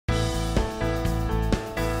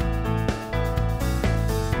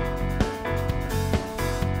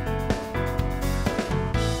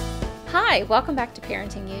Hi, welcome back to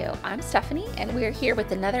ParentingU. I'm Stephanie, and we're here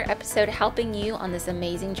with another episode helping you on this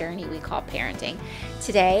amazing journey we call parenting.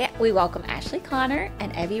 Today, we welcome Ashley Connor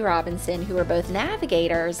and Evie Robison, who are both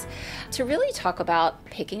navigators, to really talk about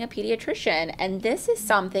picking a pediatrician. And this is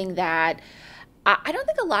something that I don't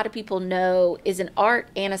think a lot of people know is an art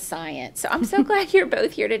and a science. So I'm so glad you're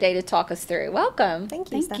both here today to talk us through. Welcome.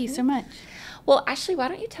 Thank you so much. Well, Ashley, why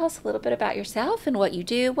don't you tell us a little bit about yourself and what you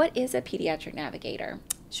do? What is a pediatric navigator?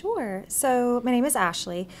 Sure. So my name is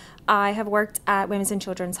Ashley. I have worked at Women's and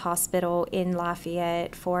Children's Hospital in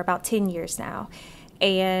Lafayette for about 10 years now.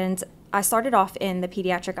 And I started off in the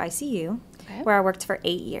pediatric ICU, where I worked for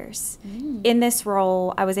 8 years. In this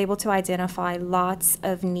role, I was able to identify lots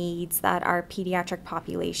of needs that our pediatric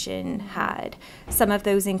population had, some of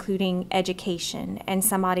those including education and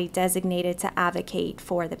somebody designated to advocate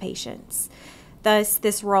for the patients. Thus,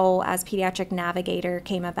 this role as pediatric navigator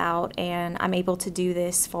came about, and I'm able to do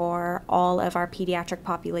this for all of our pediatric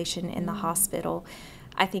population in the hospital.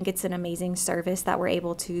 I think it's an amazing service that we're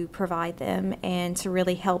able to provide them and to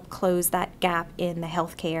really help close that gap in the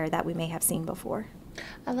healthcare that we may have seen before.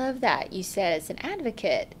 I love that. You said as an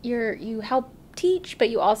advocate, you help teach, but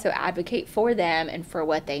you also advocate for them and for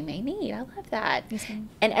what they may need. I love that. Yes, ma'am.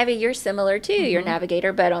 And Evie, you're similar too. You're a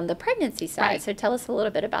navigator, but on the pregnancy side. Right. So tell us a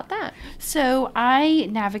little bit about that. So I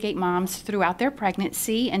navigate moms throughout their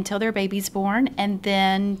pregnancy until their baby's born, and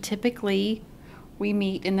then typically we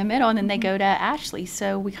meet in the middle, and then they go to Ashley.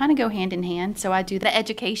 So we kind of go hand in hand. So I do the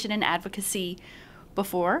education and advocacy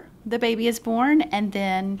before the baby is born, and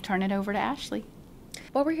then turn it over to Ashley.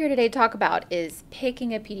 What we're here today to talk about is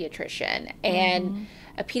picking a pediatrician. And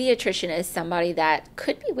a pediatrician is somebody that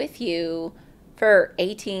could be with you for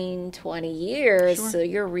 18, 20 years. Sure. So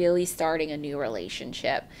you're really starting a new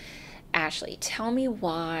relationship. Ashley, tell me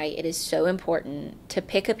why it is so important to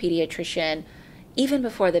pick a pediatrician even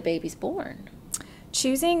before the baby's born.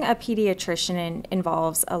 Choosing a pediatrician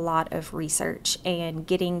involves a lot of research and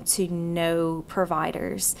getting to know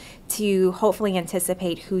providers to hopefully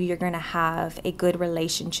anticipate who you're going to have a good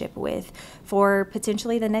relationship with for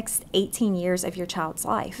potentially the next 18 years of your child's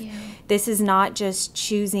life. Yeah. This is not just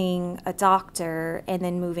choosing a doctor and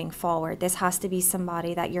then moving forward. This has to be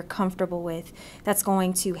somebody that you're comfortable with that's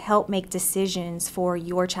going to help make decisions for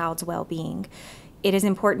your child's well-being. It is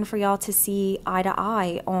important for y'all to see eye to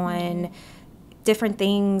eye on different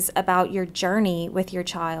things about your journey with your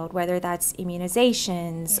child, whether that's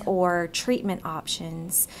immunizations or treatment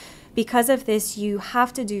options. Because of this, you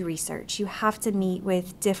have to do research. You have to meet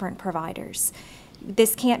with different providers.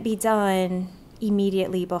 This can't be done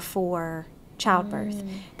immediately before childbirth.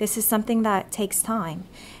 This is something that takes time.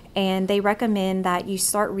 And they recommend that you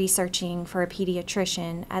start researching for a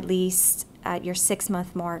pediatrician at least at your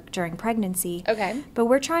 6-month mark during pregnancy. Okay. But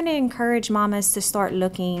we're trying to encourage mamas to start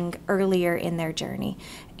looking earlier in their journey.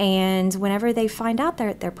 And whenever they find out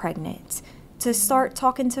that they're pregnant, to start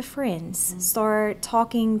talking to friends, start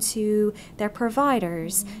talking to their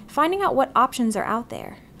providers, finding out what options are out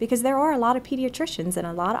there. Because there are a lot of pediatricians and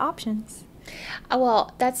a lot of options.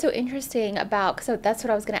 Well, that's so interesting so that's what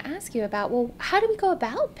I was going to ask you about. Well, how do we go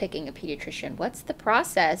about picking a pediatrician? What's the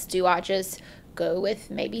process? Do I just go with,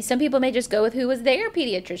 maybe some people may just go with who was their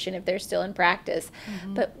pediatrician if they're still in practice,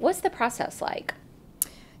 but what's the process like?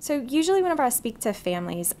 So usually whenever I speak to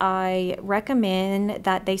families, I recommend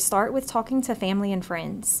that they start with talking to family and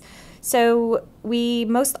friends. So we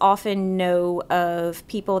most often know of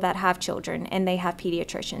people that have children and they have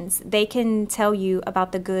pediatricians. They can tell you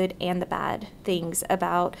about the good and the bad things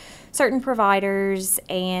about certain providers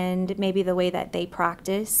and maybe the way that they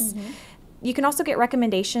practice. You can also get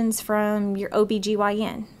recommendations from your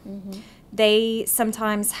OBGYN. They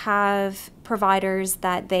sometimes have providers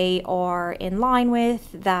that they are in line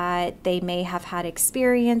with, that they may have had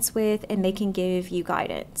experience with, and they can give you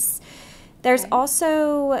guidance. There's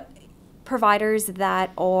also providers that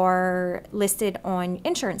are listed on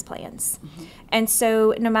insurance plans. And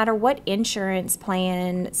so no matter what insurance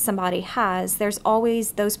plan somebody has, there's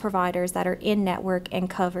always those providers that are in network and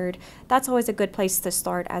covered. That's always a good place to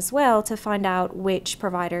start as well, to find out which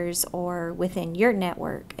providers are within your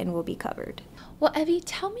network and will be covered. Well, Evie,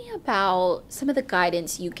 tell me about some of the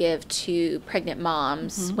guidance you give to pregnant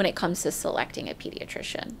moms when it comes to selecting a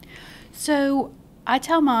pediatrician. So I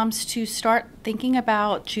tell moms to start thinking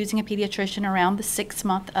about choosing a pediatrician around the 6th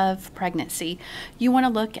month of pregnancy. You want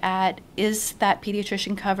to look at, is that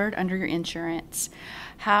pediatrician covered under your insurance?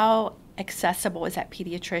 How accessible is that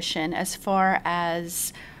pediatrician as far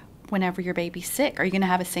as whenever your baby's sick? Are you going to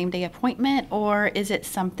have a same-day appointment, or is it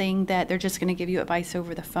something that they're just going to give you advice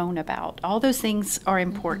over the phone about? All those things are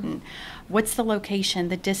important. What's the location,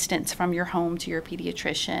 the distance from your home to your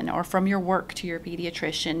pediatrician, or from your work to your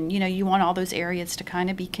pediatrician? You know, you want all those areas to kind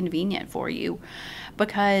of be convenient for you,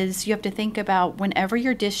 because you have to think about whenever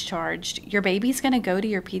you're discharged, your baby's going to go to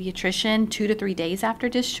your pediatrician 2 to 3 days after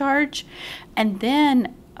discharge, and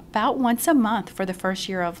then about once a month for the first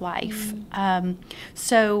year of life.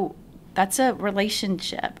 So that's a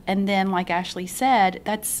relationship. And then, like Ashley said,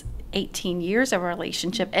 that's 18 years of a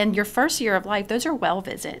relationship. And your first year of life, those are well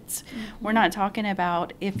visits. We're not talking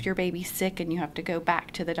about if your baby's sick and you have to go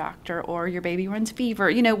back to the doctor, or your baby runs fever,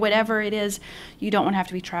 you know, whatever it is, you don't want to have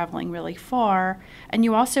to be traveling really far. And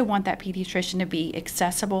you also want that pediatrician to be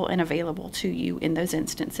accessible and available to you in those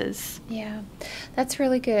instances. Yeah, that's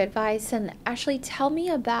really good advice. And Ashley, tell me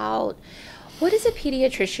about, what does a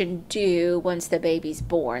pediatrician do once the baby's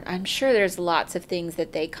born? I'm sure there's lots of things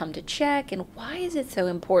that they come to check. And why is it so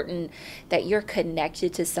important that you're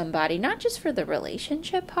connected to somebody, not just for the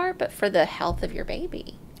relationship part, but for the health of your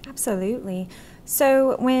baby? Absolutely.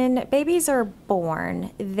 So when babies are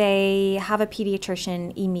born, they have a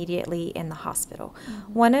pediatrician immediately in the hospital.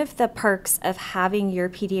 One of the perks of having your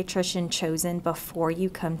pediatrician chosen before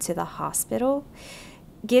you come to the hospital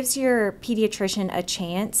gives your pediatrician a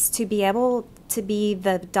chance to be able to be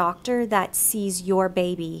the doctor that sees your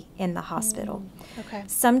baby in the hospital. Okay.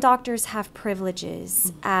 Some doctors have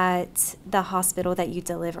privileges at the hospital that you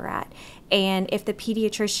deliver at. And if the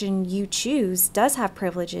pediatrician you choose does have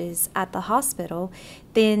privileges at the hospital,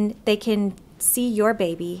 then they can see your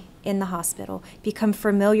baby in the hospital, become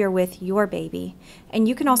familiar with your baby, and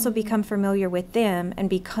you can also become familiar with them and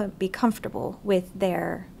be comfortable with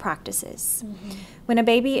their practices. When a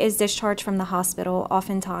baby is discharged from the hospital,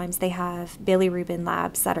 oftentimes they have bilirubin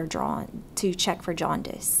labs that are drawn to check for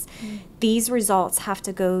jaundice. These results have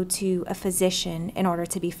to go to a physician in order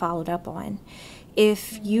to be followed up on.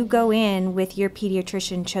 If you go in with your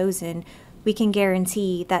pediatrician chosen, we can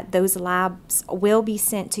guarantee that those labs will be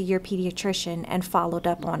sent to your pediatrician and followed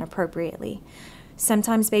up on appropriately.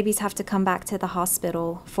 Sometimes babies have to come back to the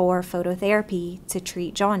hospital for phototherapy to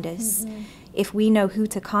treat jaundice. If we know who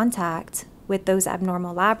to contact with those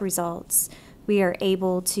abnormal lab results, we are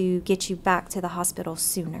able to get you back to the hospital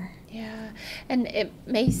sooner. Yeah, and it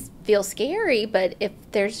may feel scary, but if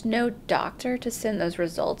there's no doctor to send those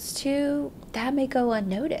results to, that may go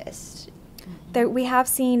unnoticed. We have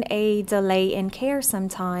seen a delay in care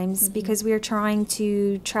sometimes because we are trying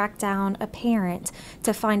to track down a parent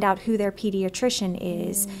to find out who their pediatrician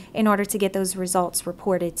is in order to get those results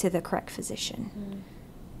reported to the correct physician.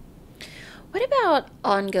 What about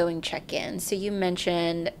ongoing check-ins? So you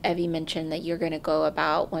mentioned, Evie mentioned that you're going to go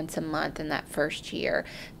about once a month in that first year.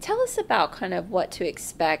 Tell us about kind of what to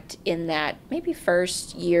expect in that maybe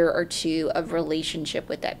first year or two of relationship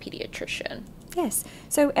with that pediatrician. Yes.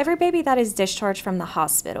 So every baby that is discharged from the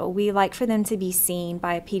hospital, we like for them to be seen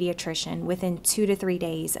by a pediatrician within 2 to 3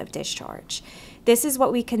 days of discharge. This is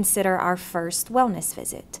what we consider our first wellness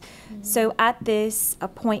visit. So at this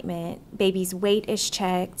appointment, baby's weight is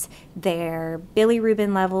checked, their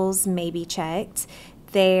bilirubin levels may be checked,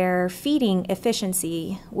 their feeding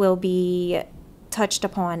efficiency will be touched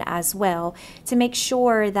upon as well to make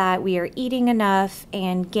sure that we are eating enough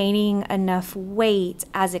and gaining enough weight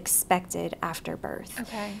as expected after birth.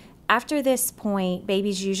 Okay. After this point,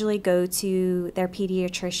 babies usually go to their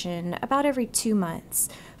pediatrician about every 2 months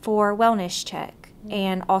for wellness check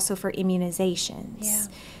and also for immunizations. Yeah.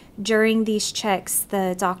 During these checks,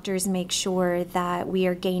 the doctors make sure that we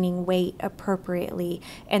are gaining weight appropriately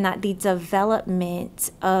and that the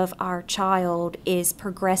development of our child is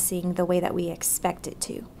progressing the way that we expect it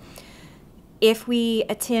to. If we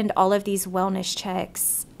attend all of these wellness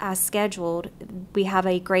checks as scheduled, we have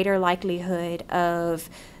a greater likelihood of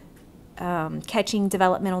catching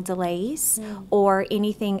developmental delays or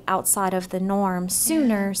anything outside of the norm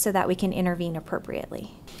sooner so that we can intervene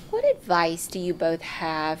appropriately. What advice do you both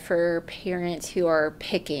have for parents who are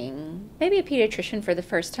picking maybe a pediatrician for the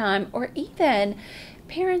first time, or even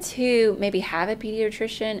parents who maybe have a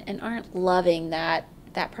pediatrician and aren't loving that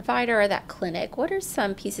provider or that clinic? What are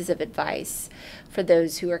some pieces of advice for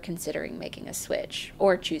those who are considering making a switch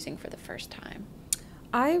or choosing for the first time?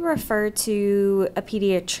 I refer to a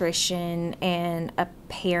pediatrician and a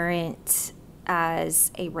parent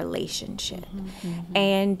as a relationship.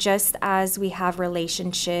 And just as we have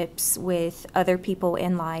relationships with other people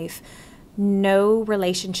in life, no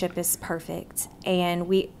relationship is perfect, and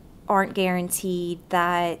we aren't guaranteed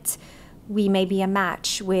that we may be a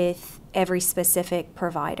match with every specific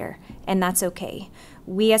provider, and that's okay.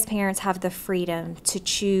 We as parents have the freedom to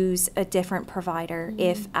choose a different provider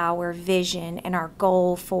if our vision and our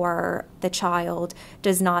goal for the child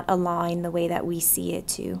does not align the way that we see it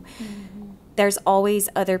to. There's always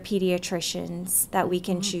other pediatricians that we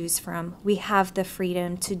can choose from. We have the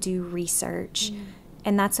freedom to do research,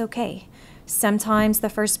 and that's okay. Sometimes the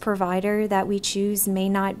first provider that we choose may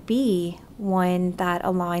not be one that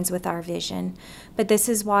aligns with our vision, but this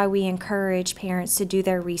is why we encourage parents to do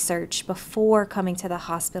their research before coming to the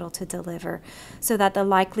hospital to deliver, so that the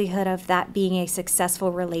likelihood of that being a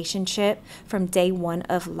successful relationship from day one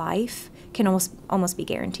of life can almost be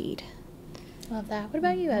guaranteed. Love that. What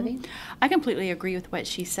about you, Evie? I completely agree with what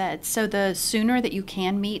she said. So the sooner that you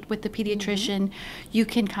can meet with the pediatrician, you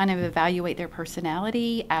can kind of evaluate their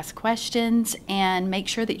personality, ask questions, and make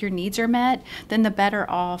sure that your needs are met, then the better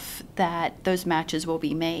off that those matches will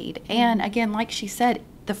be made. And again, like she said,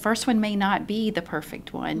 the first one may not be the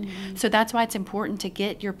perfect one. So that's why it's important to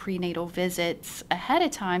get your prenatal visits ahead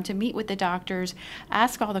of time, to meet with the doctors,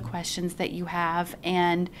 ask all the questions that you have,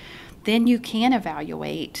 and then you can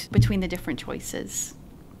evaluate between the different choices.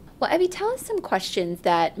 Well, Evie, tell us some questions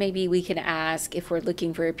that maybe we can ask if we're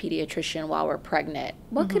looking for a pediatrician while we're pregnant.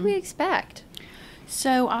 What could we expect?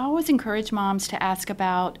 So I always encourage moms to ask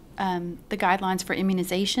about the guidelines for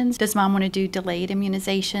immunizations. Does mom want to do delayed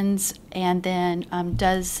immunizations? And then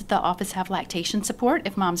does the office have lactation support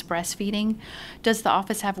if mom's breastfeeding? Does the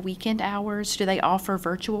office have weekend hours? Do they offer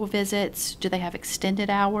virtual visits? Do they have extended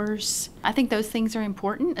hours? I think those things are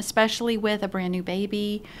important, especially with a brand new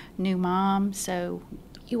baby, new mom. So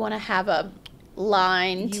you want to have a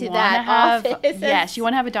line to that office. Yes, you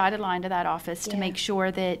want to have a dotted line to that office to make sure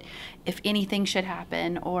that if anything should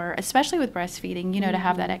happen, or especially with breastfeeding, to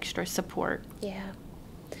have that extra support. Yeah.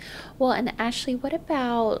 Well, and Ashley, what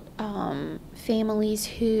about families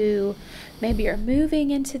who maybe are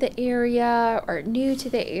moving into the area or new to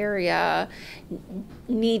the area,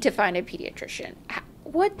 need to find a pediatrician?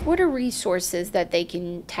 What are resources that they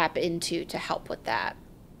can tap into to help with that?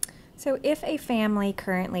 So if a family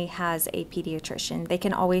currently has a pediatrician, they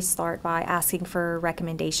can always start by asking for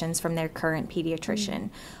recommendations from their current pediatrician.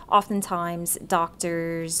 Oftentimes,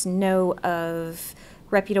 doctors know of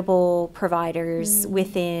reputable providers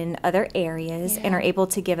within other areas and are able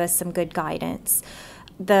to give us some good guidance.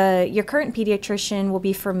 Your current pediatrician will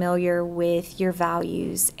be familiar with your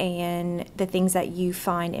values and the things that you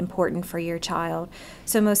find important for your child.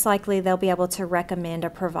 So most likely they'll be able to recommend a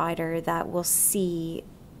provider that will see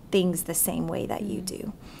things the same way that you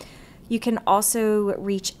do. You can also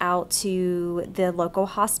reach out to the local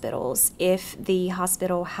hospitals if the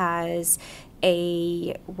hospital has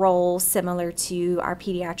a role similar to our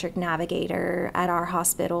pediatric navigator at our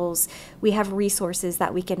hospitals. We have resources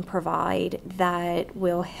that we can provide that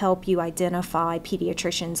will help you identify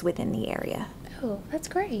pediatricians within the area. Oh, that's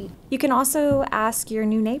great. You can also ask your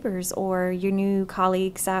new neighbors or your new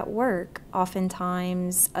colleagues at work.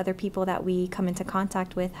 Oftentimes, other people that we come into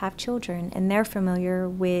contact with have children, and they're familiar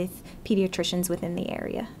with pediatricians within the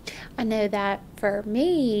area. I know that for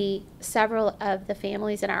me, several of the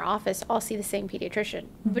families in our office all see the same pediatrician,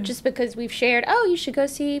 but just because we've shared, oh, you should go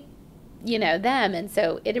see, them. And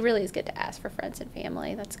so it really is good to ask for friends and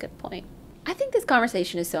family. That's a good point. I think this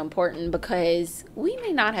conversation is so important because we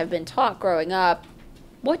may not have been taught growing up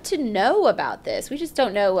what to know about this. We just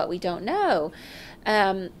don't know what we don't know.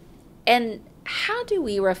 And how do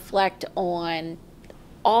we reflect on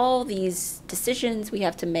all these decisions we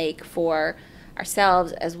have to make for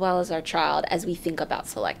ourselves as well as our child as we think about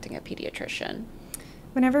selecting a pediatrician?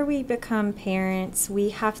 Whenever we become parents, we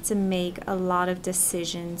have to make a lot of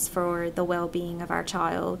decisions for the well-being of our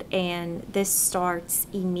child, and this starts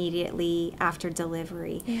immediately after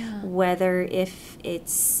delivery. Whether if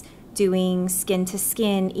it's doing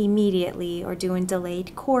skin-to-skin immediately or doing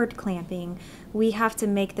delayed cord clamping, we have to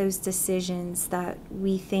make those decisions that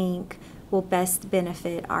we think will best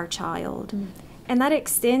benefit our child. And that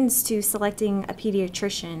extends to selecting a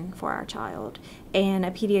pediatrician for our child, and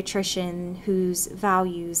a pediatrician whose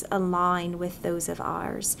values align with those of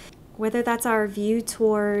ours. Whether that's our view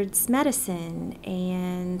towards medicine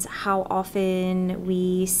and how often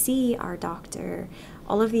we see our doctor,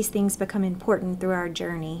 all of these things become important through our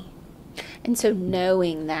journey. And so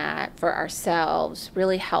knowing that for ourselves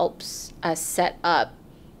really helps us set up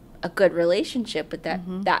a good relationship with that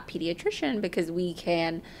pediatrician, because we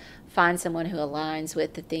can find someone who aligns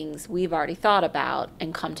with the things we've already thought about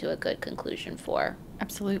and come to a good conclusion for.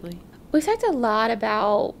 Absolutely. We've talked a lot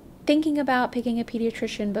about thinking about picking a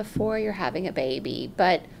pediatrician before you're having a baby,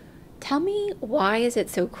 but Tell me, why is it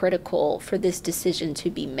so critical for this decision to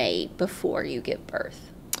be made before you give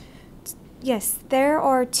birth? Yes, there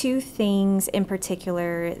are two things in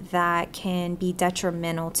particular that can be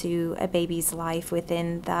detrimental to a baby's life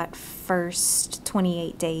within that first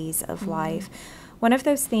 28 days of life. One of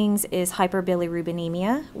those things is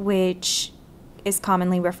hyperbilirubinemia, which is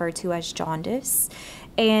commonly referred to as jaundice,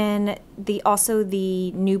 and also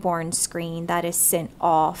the newborn screen that is sent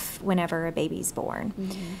off whenever a baby's born.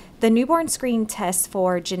 The newborn screen tests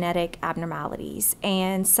for genetic abnormalities,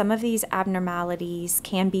 and some of these abnormalities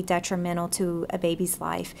can be detrimental to a baby's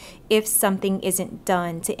life if something isn't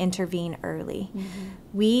done to intervene early.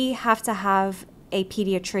 We have to have a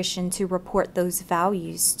pediatrician to report those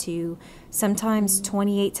values to sometimes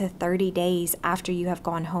 28 to 30 days after you have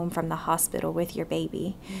gone home from the hospital with your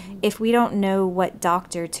baby. If we don't know what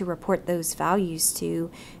doctor to report those values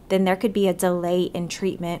to, then there could be a delay in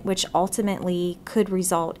treatment, which ultimately could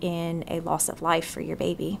result in a loss of life for your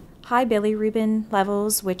baby. High bilirubin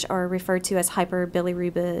levels, which are referred to as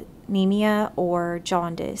hyperbilirubinemia or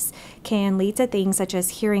jaundice, can lead to things such as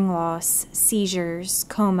hearing loss, seizures,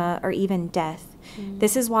 coma, or even death.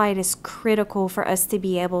 This is why it is critical for us to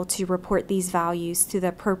be able to report these values to the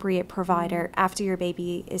appropriate provider after your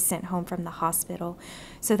baby is sent home from the hospital,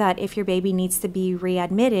 so that if your baby needs to be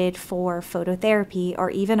readmitted for phototherapy or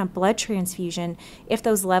even a blood transfusion, if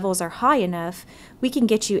those levels are high enough, we can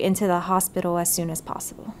get you into the hospital as soon as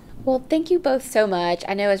possible. Well, thank you both so much.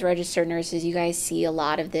 I know as registered nurses, you guys see a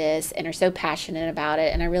lot of this and are so passionate about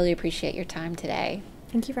it, and I really appreciate your time today.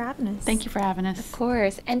 Thank you for having us. Thank you for having us. Of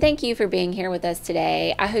course. And thank you for being here with us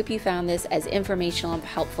today. I hope you found this as informational and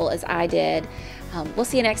helpful as I did. We'll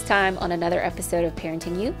see you next time on another episode of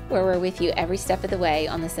Parenting You, where we're with you every step of the way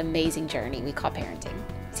on this amazing journey we call parenting.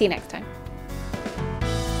 See you next time.